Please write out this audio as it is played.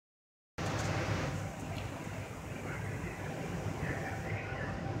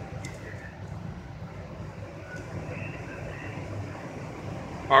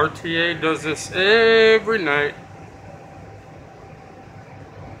RTA does this every night.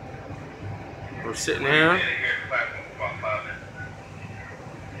 We're sitting here.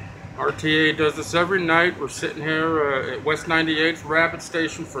 RTA does this every night. We're sitting here at West 98th Rapid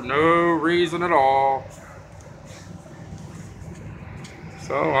Station for no reason at all.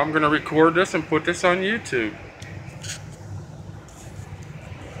 So I'm going to record this and put this on YouTube.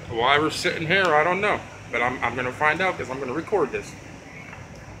 Why we're sitting here, I don't know. But I'm going to find out because I'm going to record this.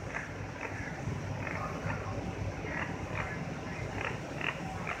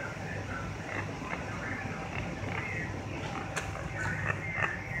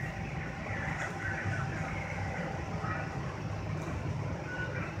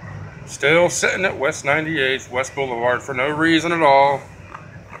 Still sitting at West 98th, West Boulevard for no reason at all.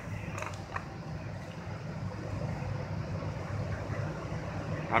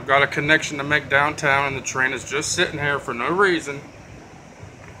 I've got a connection to make downtown and the train is just sitting here for no reason.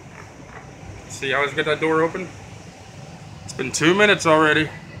 See, I always get that door open. It's been 2 minutes already.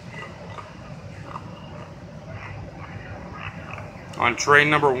 On train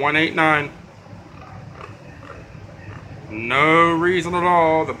number 189. No reason at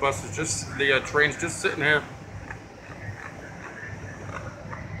all. The bus is just, the train's just sitting here.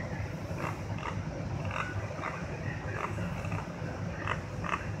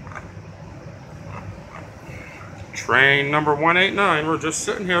 Train number 189, we're just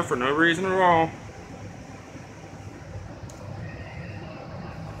sitting here for no reason at all.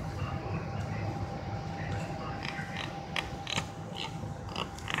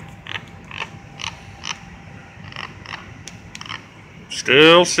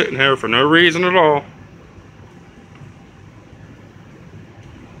 Still sitting here for no reason at all.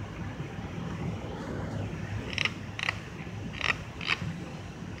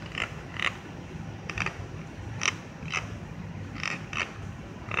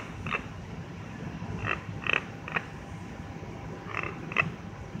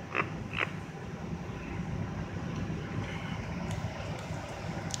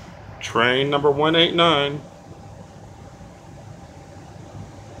 Train number 189.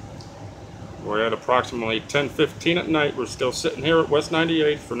 We're at approximately 10:15 at night. We're still sitting here at West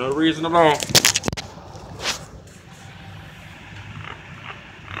 98 for no reason at all.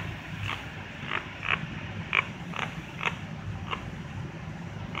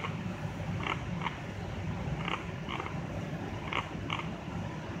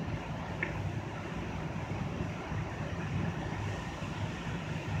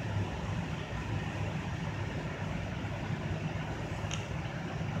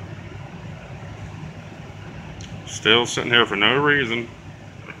 Still sitting here for no reason.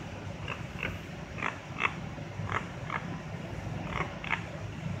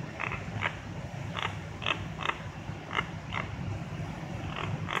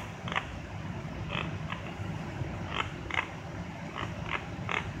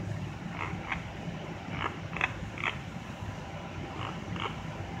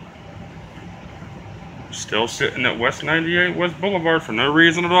 Still sitting at West 98 West Boulevard for no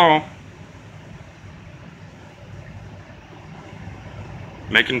reason at all.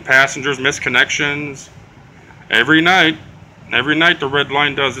 Making passengers miss connections every night. Every night the red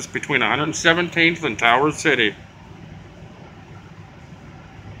line does this between 117th and Tower City.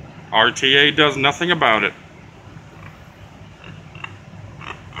 RTA does nothing about it.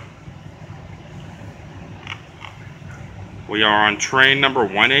 We are on train number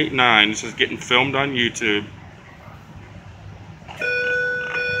 189. This is getting filmed on YouTube.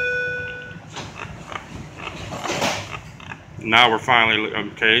 Now we're finally,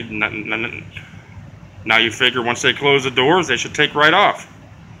 okay, now you figure once they close the doors, they should take right off.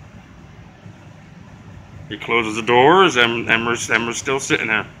 He closes the doors and we're still sitting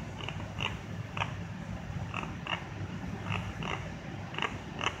there.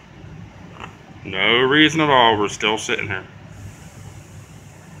 No reason at all, we're still sitting here.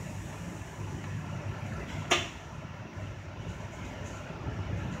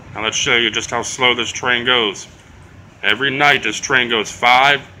 Now let's show you just how slow this train goes. Every night this train goes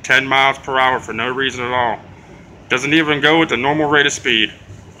 5-10 miles per hour for no reason at all. Doesn't even go at the normal rate of speed.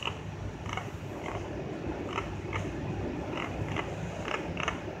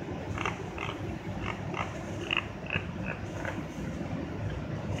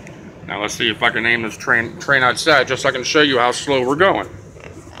 Now let's see if I can aim this train outside just so I can show you how slow we're going.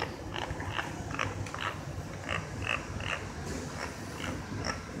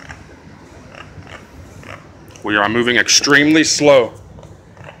 We are moving extremely slow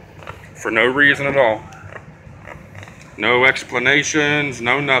for no reason at all. No explanations,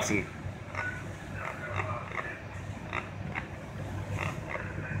 no nothing.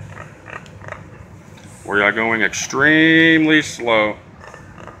 We are going extremely slow.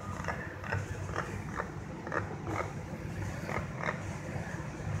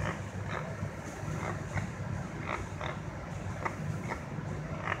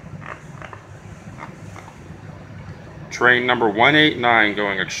 Train number 189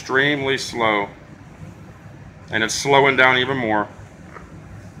 going extremely slow. And it's slowing down even more.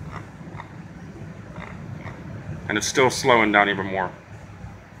 And it's still slowing down even more.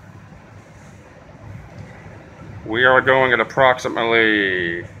 We are going at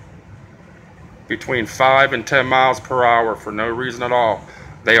approximately between 5 and 10 miles per hour for no reason at all.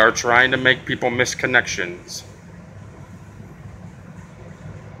 They are trying to make people miss connections.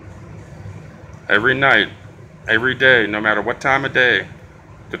 Every night, every day, no matter what time of day,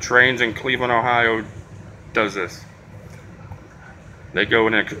 the trains in Cleveland, Ohio does this. They go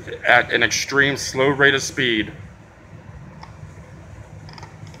at an extreme slow rate of speed.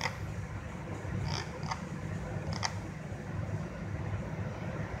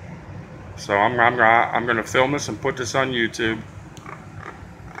 So I'm going to film this and put this on YouTube.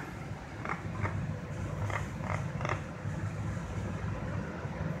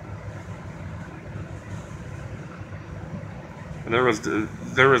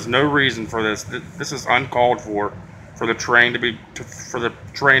 There is no reason for this. This is uncalled for the train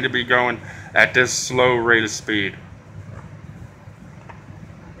to be going at this slow rate of speed.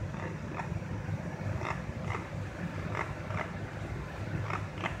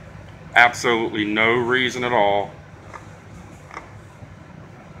 Absolutely no reason at all.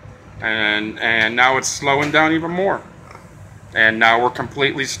 And now it's slowing down even more. And now we're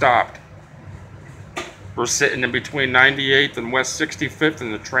completely stopped. We're sitting in between 98th and West 65th,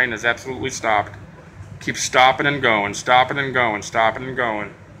 and the train is absolutely stopped. Keeps stopping and going, stopping and going, stopping and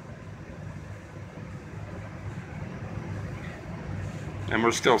going. And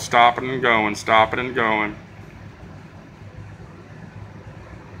we're still stopping and going, stopping and going.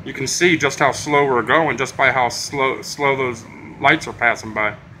 You can see just how slow we're going just by how slow those lights are passing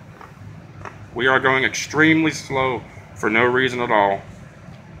by. We are going extremely slow for no reason at all.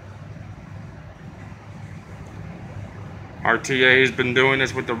 RTA has been doing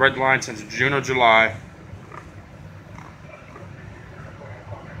this with the red line since June or July.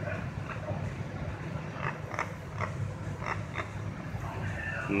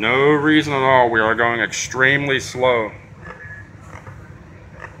 No reason at all. We are going extremely slow.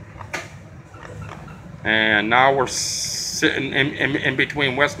 And now we're sitting in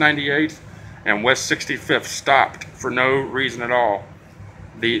between West 98th and West 65th, stopped for no reason at all.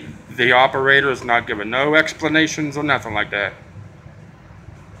 The operator is not giving no explanations or nothing like that.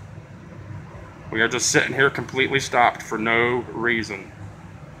 We are just sitting here completely stopped for no reason.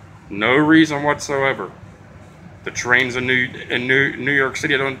 No reason whatsoever. The trains in New York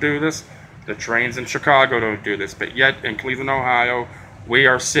City don't do this. The trains in Chicago don't do this. But yet in Cleveland, Ohio, we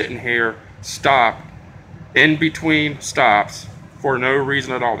are sitting here stopped in between stops for no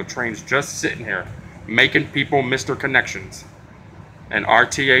reason at all. The train's just sitting here making people miss their connections. And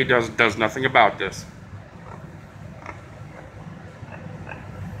RTA does nothing about this.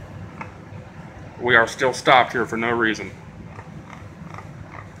 We are still stopped here for no reason.